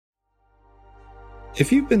If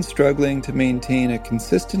you've been struggling to maintain a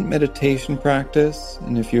consistent meditation practice,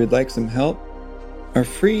 and if you would like some help, our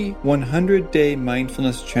free 100-day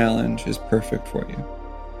mindfulness challenge is perfect for you.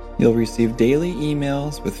 You'll receive daily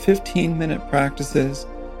emails with 15-minute practices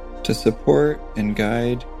to support and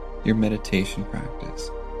guide your meditation practice.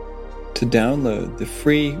 To download the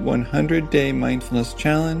free 100-day mindfulness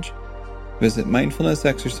challenge, visit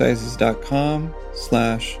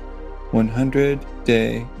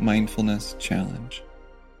mindfulnessexercises.com/100-day mindfulness challenge.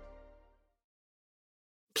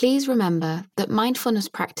 Please remember that mindfulness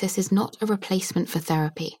practice is not a replacement for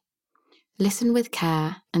therapy. Listen with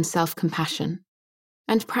care and self-compassion,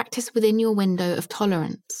 and practice within your window of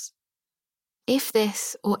tolerance. If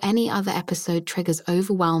this or any other episode triggers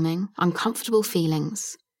overwhelming, uncomfortable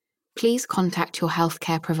feelings, please contact your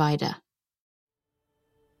healthcare provider.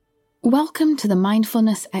 Welcome to the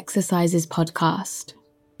Mindfulness Exercises podcast.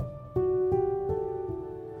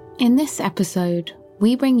 In this episode,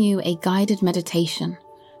 we bring you a guided meditation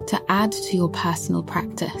to add to your personal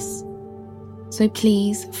practice. So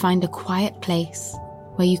please find a quiet place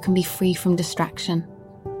where you can be free from distraction.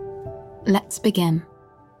 Let's begin.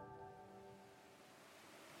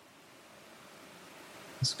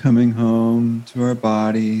 Just coming home to our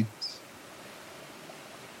bodies.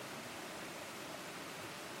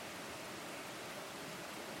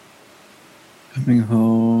 Coming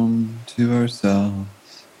home to ourselves.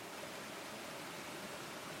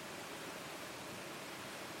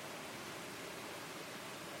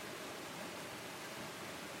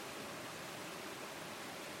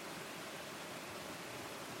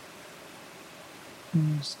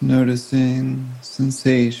 Just noticing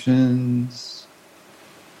sensations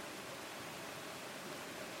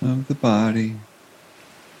of the body.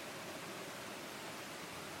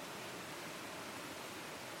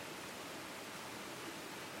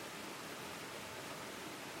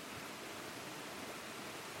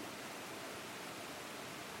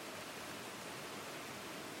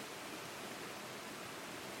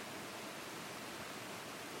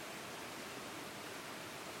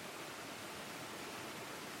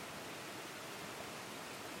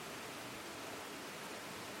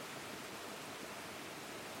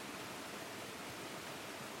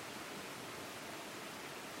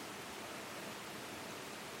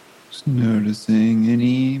 Just noticing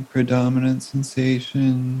any predominant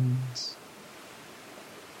sensations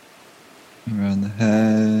around the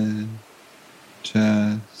head,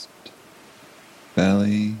 chest,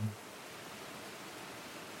 belly,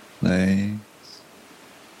 legs.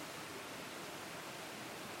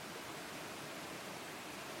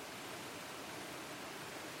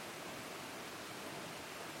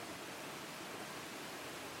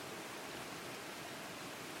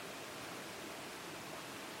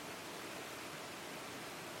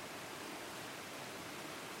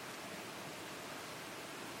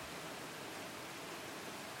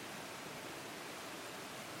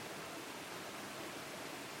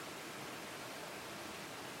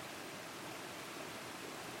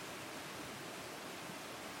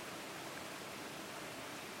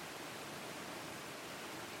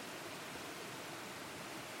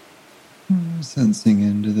 Sensing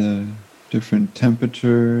into the different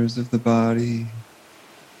temperatures of the body.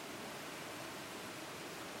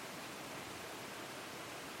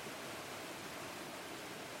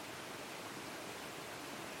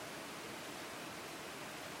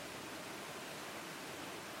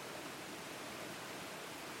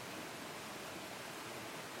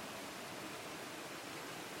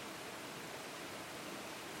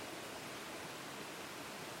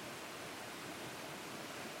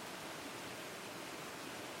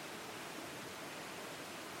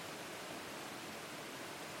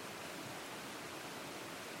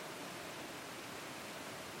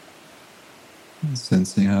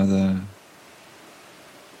 Sensing how the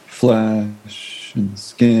flesh and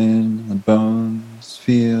skin and bones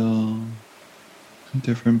feel in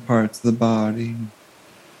different parts of the body.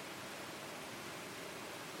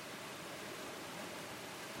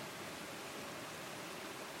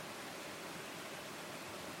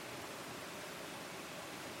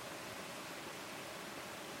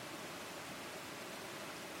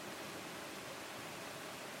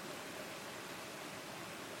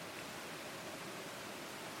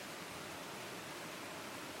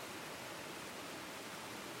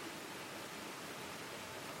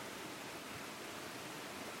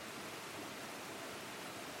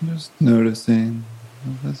 Just noticing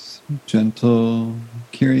this gentle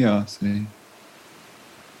curiosity.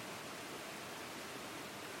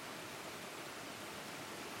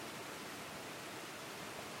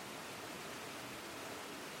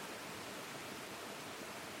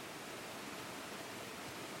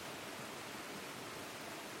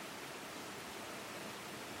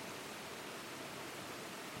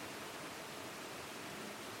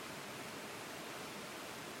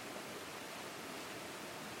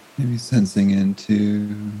 Maybe sensing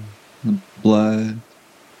into the blood,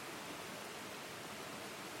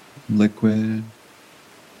 liquid,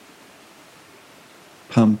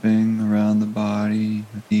 pumping around the body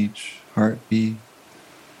with each heartbeat.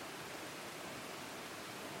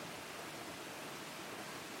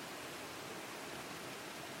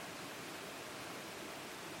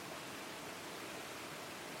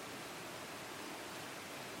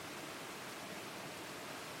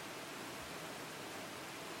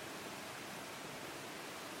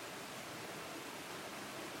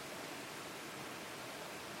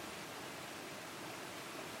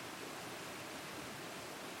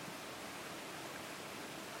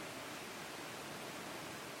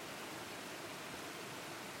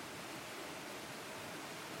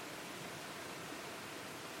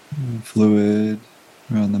 Fluid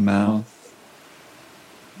around the mouth,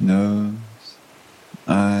 nose,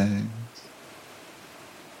 eyes.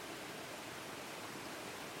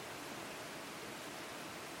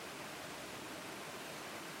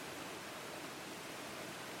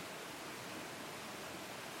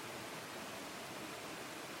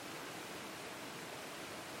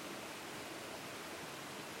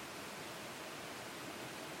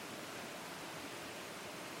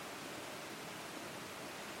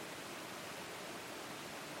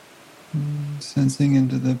 Sensing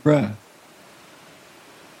into the breath,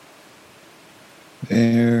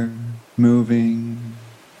 air moving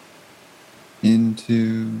into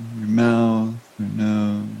your mouth or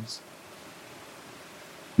nose,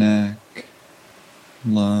 neck,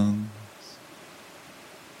 lungs.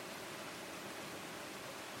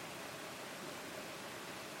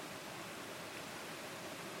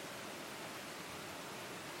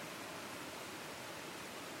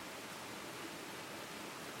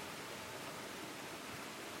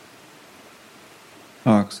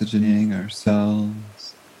 Oxygenating our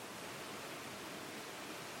cells.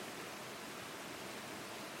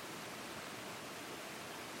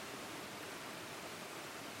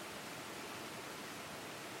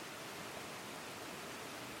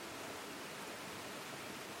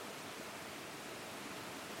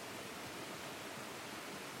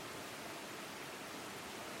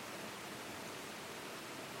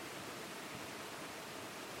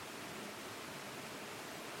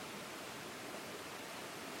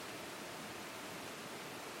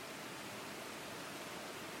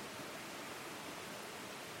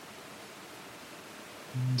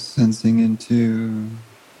 Sensing into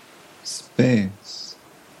space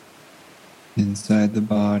inside the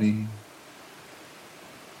body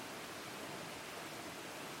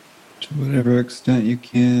to whatever extent you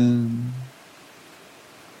can.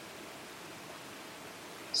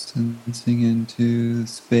 Sensing into the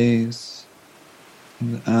space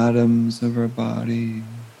and the atoms of our body.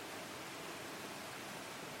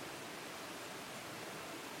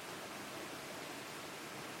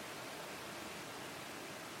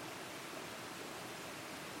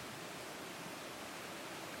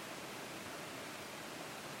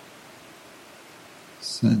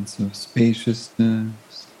 Sense of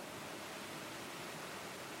spaciousness,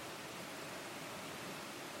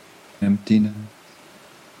 emptiness.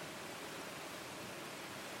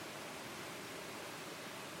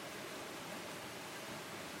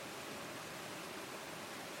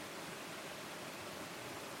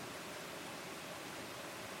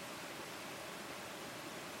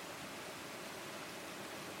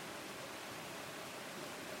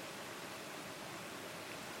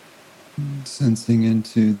 Sensing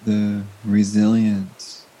into the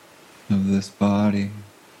resilience of this body.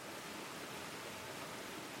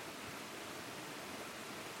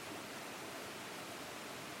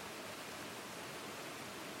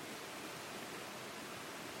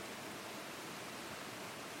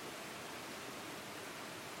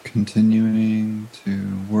 Continuing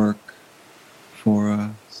to work for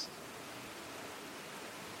us.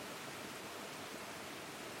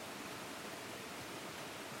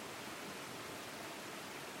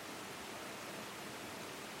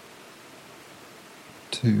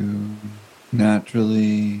 To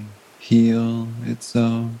naturally heal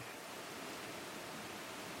itself.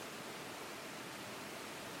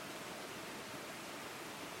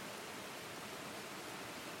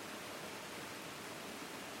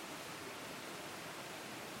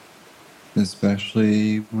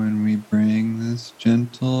 Especially when we bring this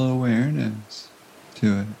gentle awareness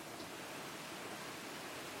to it.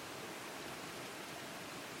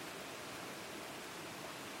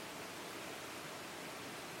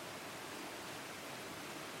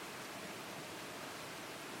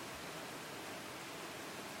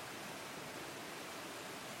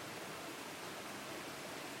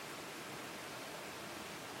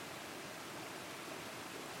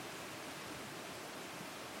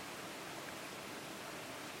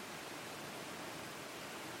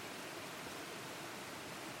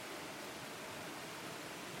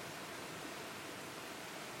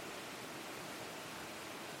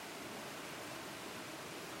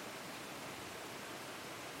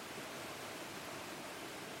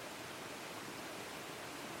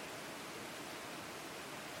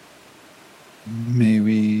 May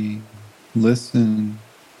we listen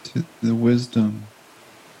to the wisdom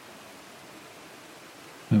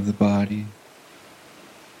of the body.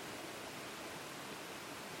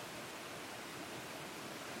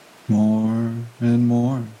 More and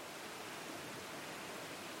more.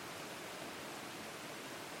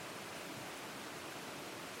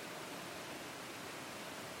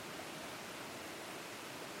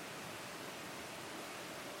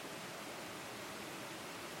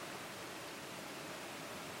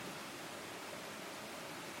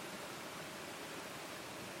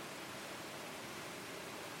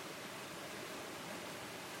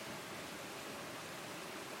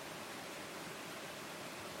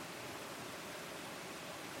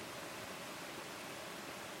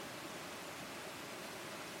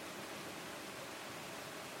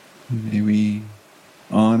 May we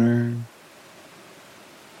honor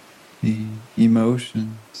the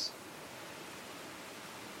emotions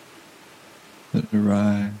that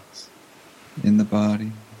arise in the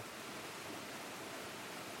body.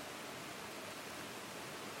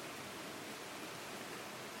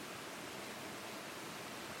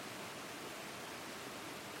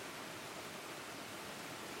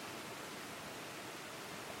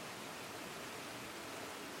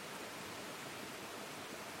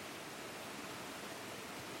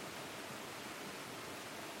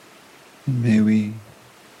 And may we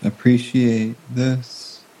appreciate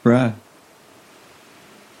this breath,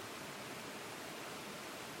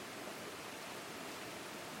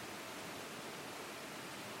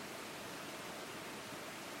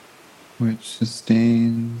 which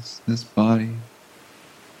sustains this body.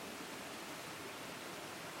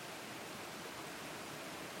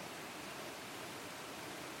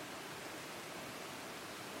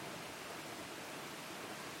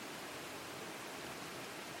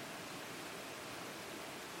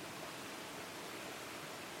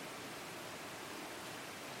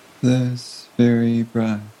 This very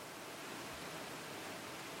breath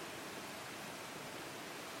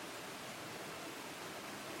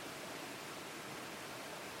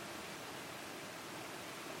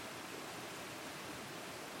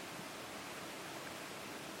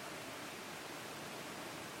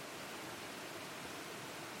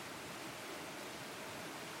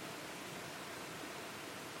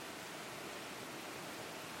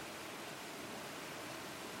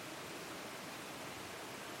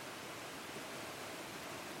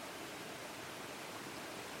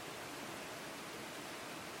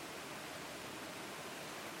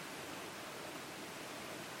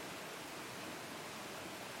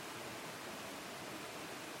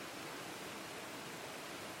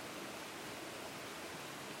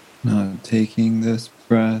not taking this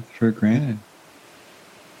breath for granted.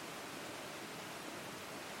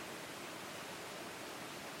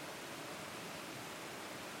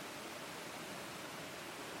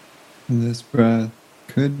 This breath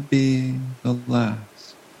could be the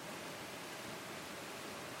last.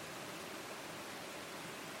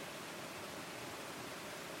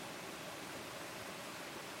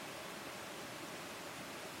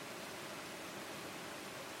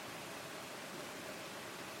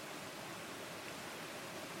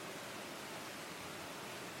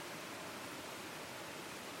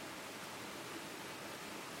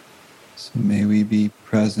 So may we be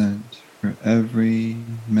present for every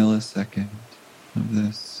millisecond of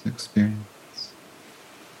this experience.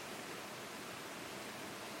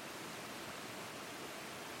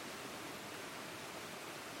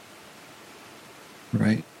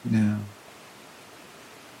 Right now.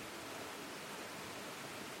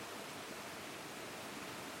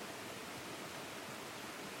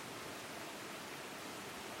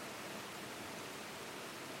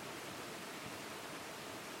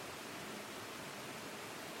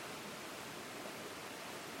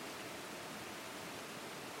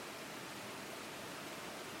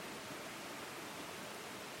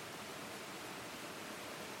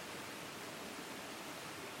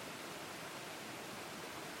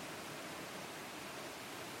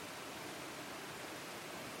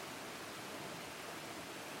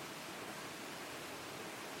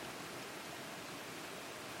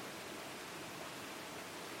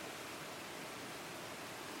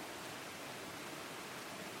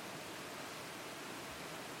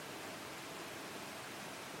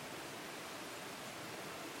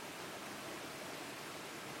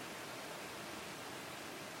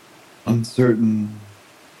 Uncertain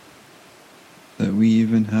that we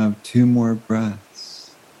even have 2 more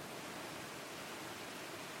breaths.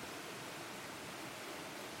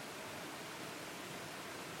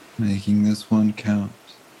 Making this one count.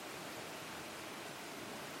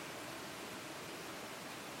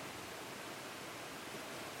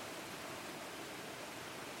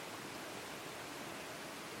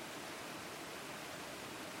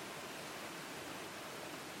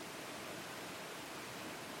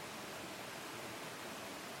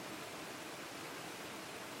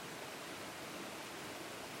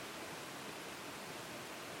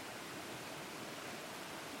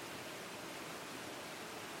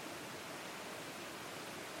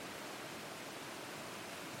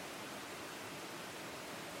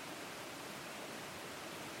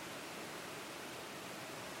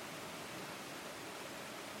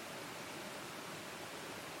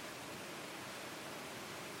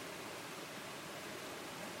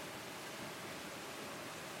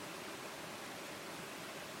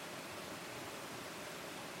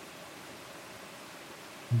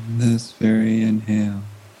 This very inhale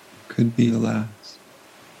could be the last.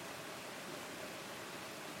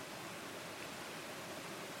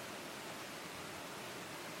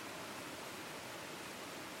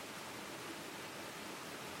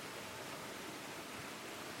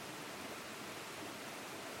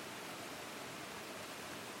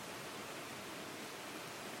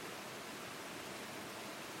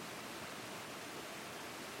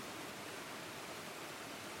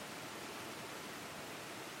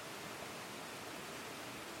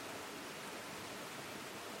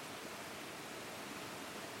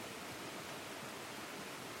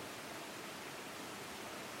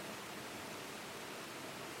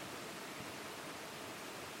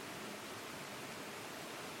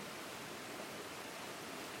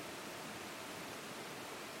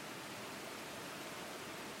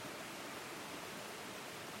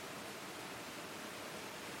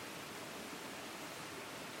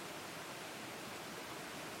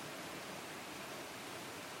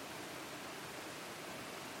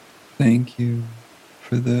 Thank you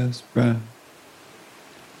for this breath.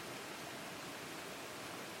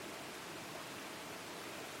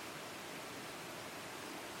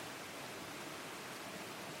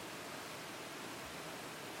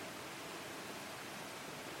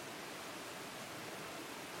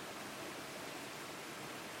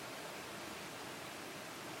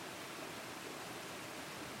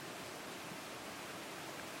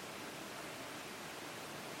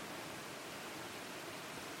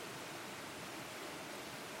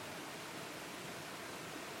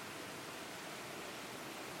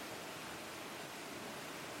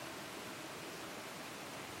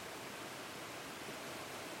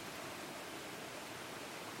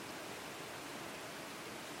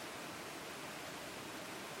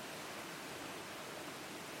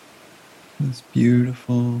 This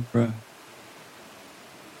beautiful breath.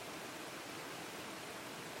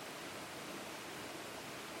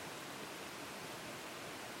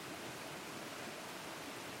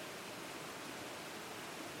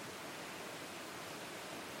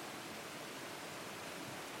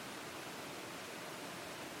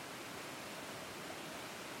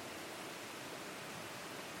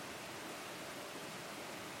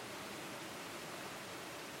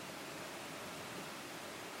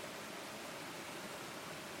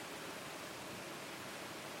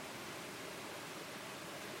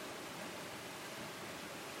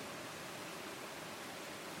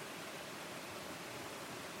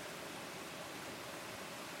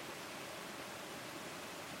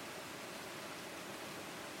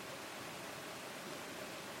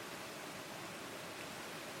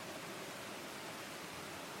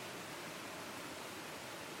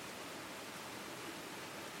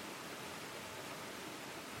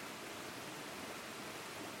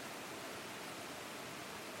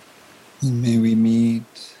 And may we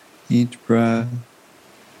meet each breath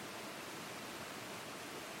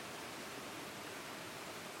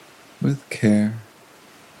with care.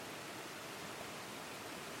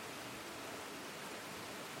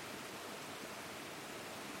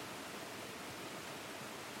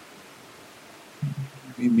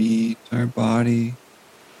 We meet our body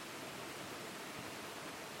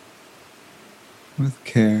with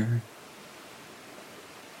care.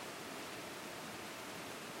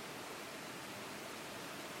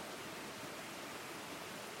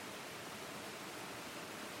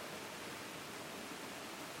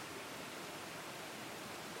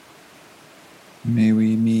 May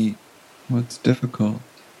we meet what's difficult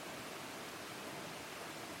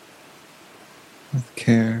with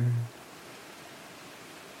care.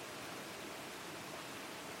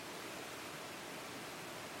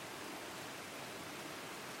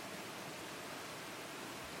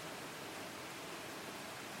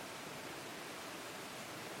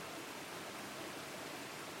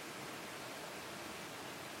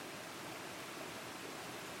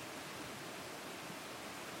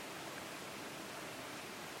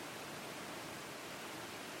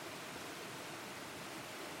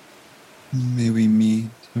 May we meet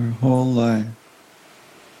our whole life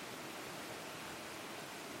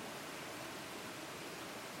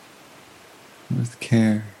with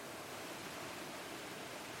care.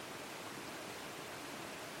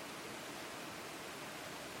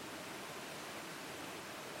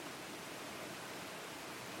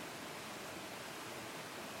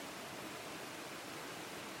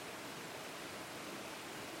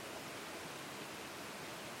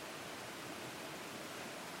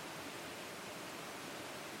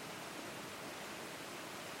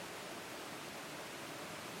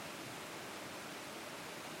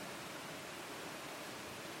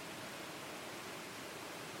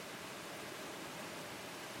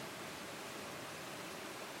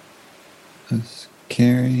 Just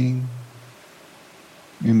carrying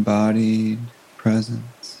embodied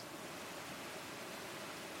presence.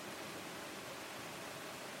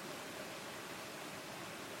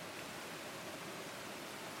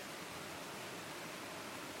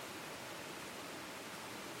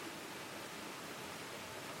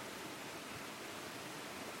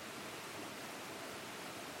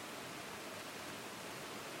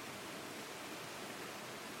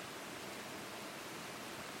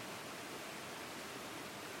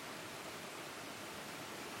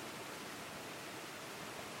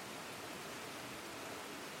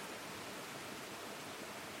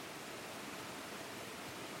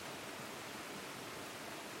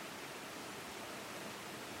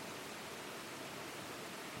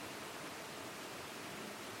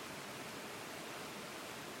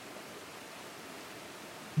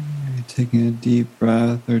 Taking a deep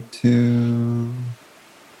breath or two.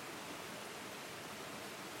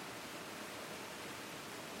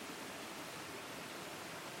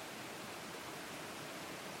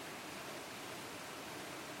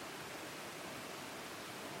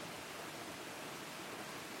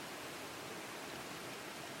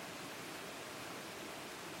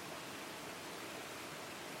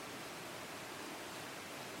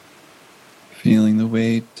 Feeling the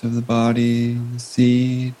weight of the body, the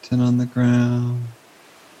seat, and on the ground.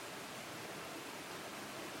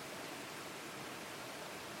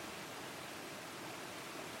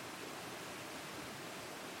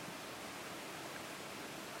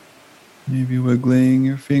 Maybe wiggling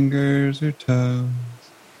your fingers or toes.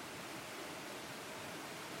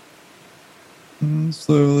 And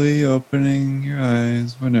slowly opening your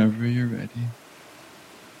eyes whenever you're ready.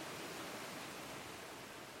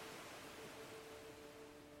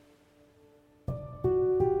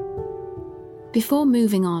 Before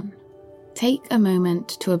moving on, take a moment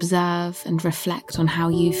to observe and reflect on how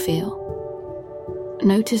you feel.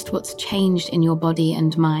 Notice what's changed in your body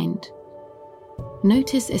and mind.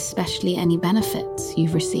 Notice especially any benefits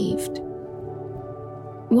you've received.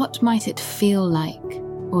 What might it feel like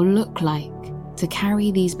or look like to carry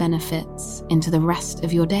these benefits into the rest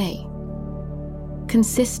of your day?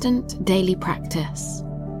 Consistent daily practice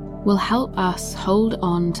will help us hold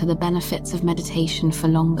on to the benefits of meditation for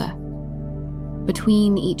longer,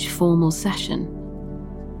 between each formal session.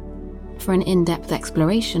 For an in-depth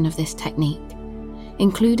exploration of this technique,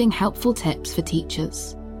 including helpful tips for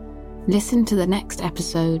teachers, listen to the next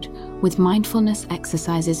episode with Mindfulness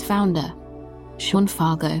Exercises founder,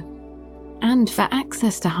 Fargo. And for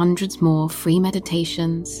access to hundreds more free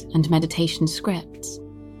meditations and meditation scripts,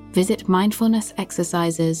 visit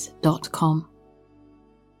mindfulnessexercises.com.